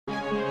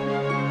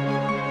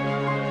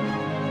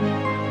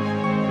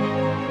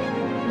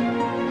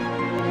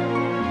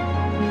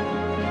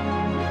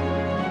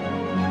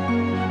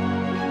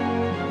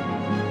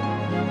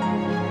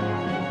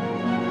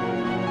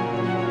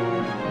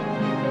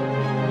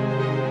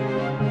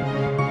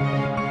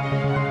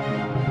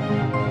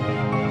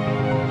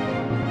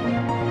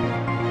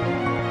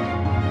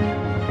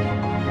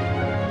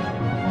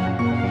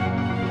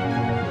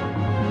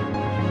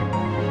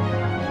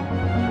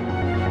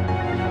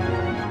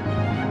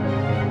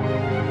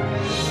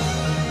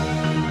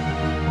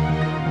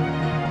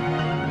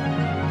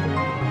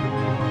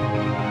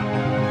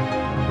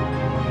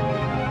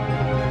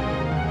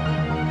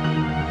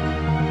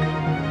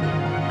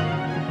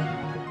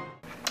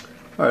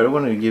Alright, I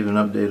wanted to give an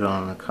update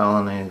on a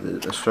colony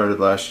that I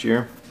started last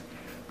year.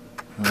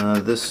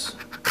 This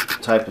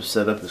type of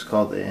setup is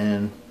called the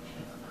Inn.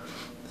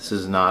 This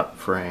is not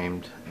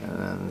framed,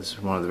 and this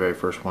is one of the very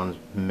first ones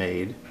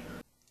made.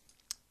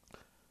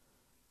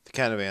 The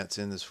kind of ants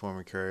in this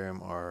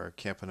formicarium are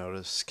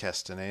Camponotus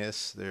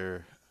castaneus.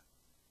 They're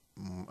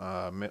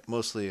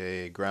mostly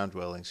a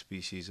ground-dwelling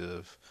species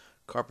of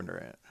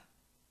carpenter ant.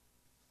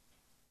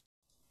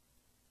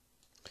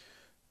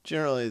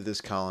 Generally,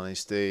 this colony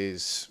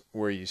stays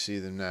where you see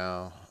them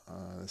now.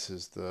 This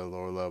is the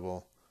lower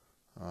level,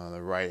 the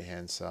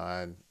right-hand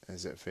side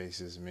as it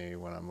faces me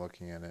when I'm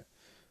looking at it.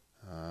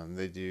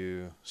 They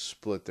do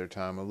split their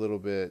time a little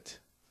bit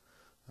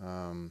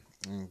and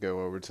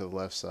go over to the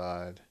left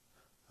side.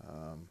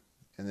 And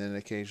then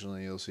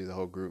occasionally you'll see the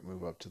whole group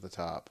move up to the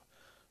top.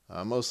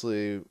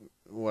 Mostly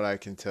what I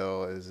can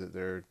tell is that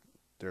they're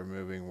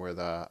moving where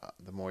the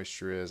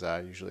moisture is.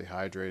 I usually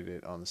hydrate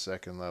it on the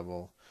second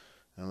level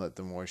and let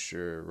the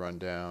moisture run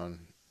down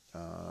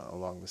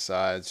along the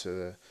side so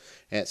the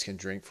ants can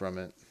drink from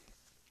it,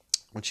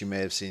 which you may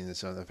have seen in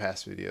some of the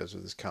past videos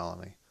of this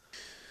colony.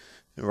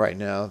 And right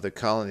now the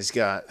colony's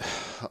got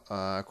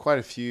quite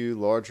a few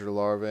larger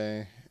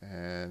larvae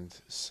and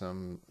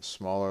some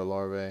smaller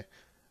larvae.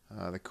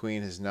 The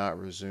queen has not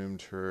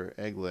resumed her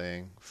egg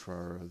laying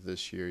for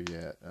this year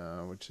yet,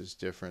 which is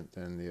different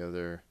than the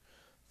other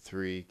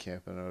 3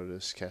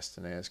 Camponotus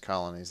castaneus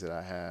colonies that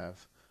I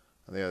have.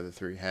 The other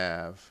 3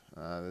 have.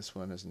 This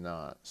one is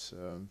not. So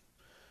I'm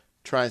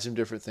trying some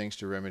different things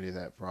to remedy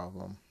that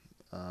problem.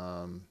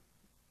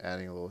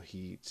 Adding a little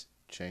heat,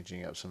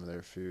 changing up some of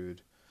their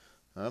food.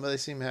 But they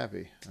seem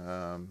happy,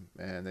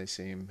 and they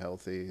seem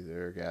healthy.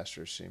 Their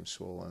gasters seem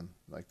swollen,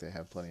 like they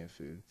have plenty of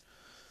food.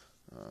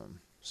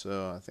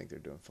 So I think they're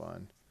doing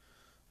fine.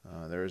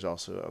 There is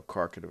also a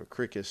carcass of a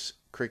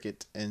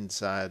cricket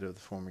inside of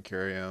the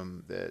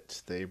formicarium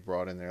that they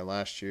brought in there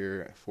last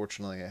year.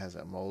 Fortunately, it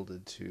hasn't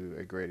molded to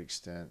a great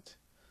extent,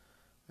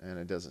 and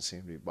it doesn't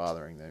seem to be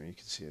bothering them. You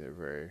can see they're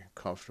very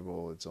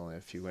comfortable. It's only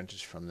a few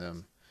inches from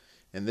them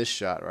in this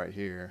shot right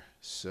here,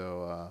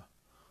 so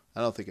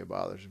I don't think it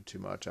bothers them too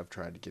much. I've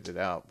tried to get it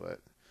out, but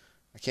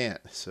I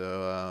can't.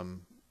 So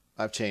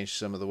I've changed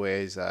some of the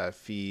ways I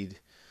feed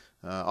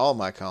all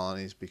my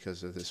colonies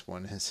because of this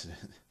one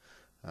incident.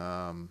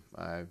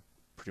 I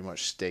pretty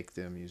much stake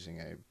them using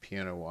a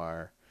piano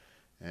wire,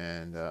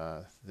 and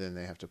then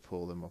they have to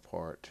pull them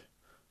apart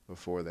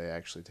before they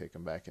actually take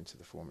them back into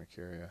the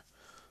formicarium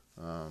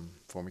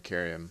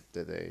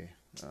that they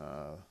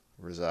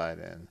reside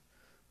in.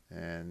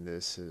 And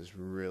this has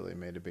really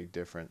made a big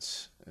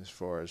difference as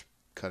far as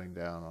cutting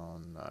down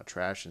on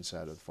trash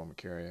inside of the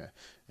formicarium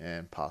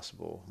and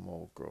possible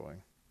mold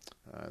growing.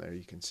 There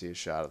you can see a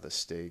shot of the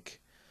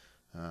stake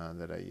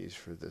that I use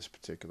for this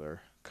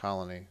particular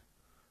colony.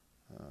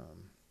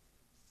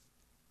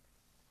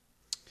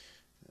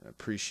 I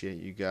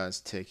appreciate you guys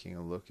taking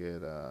a look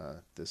at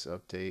this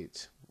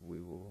update. We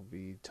will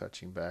be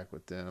touching back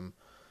with them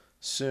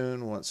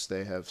soon once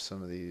they have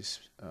some of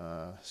these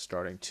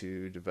starting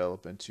to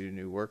develop into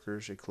new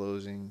workers, a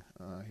closing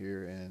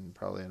here in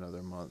probably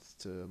another month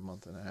to a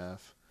month and a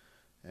half,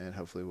 and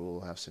hopefully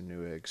we'll have some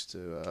new eggs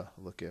to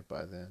look at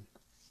by then.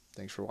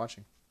 Thanks for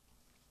watching.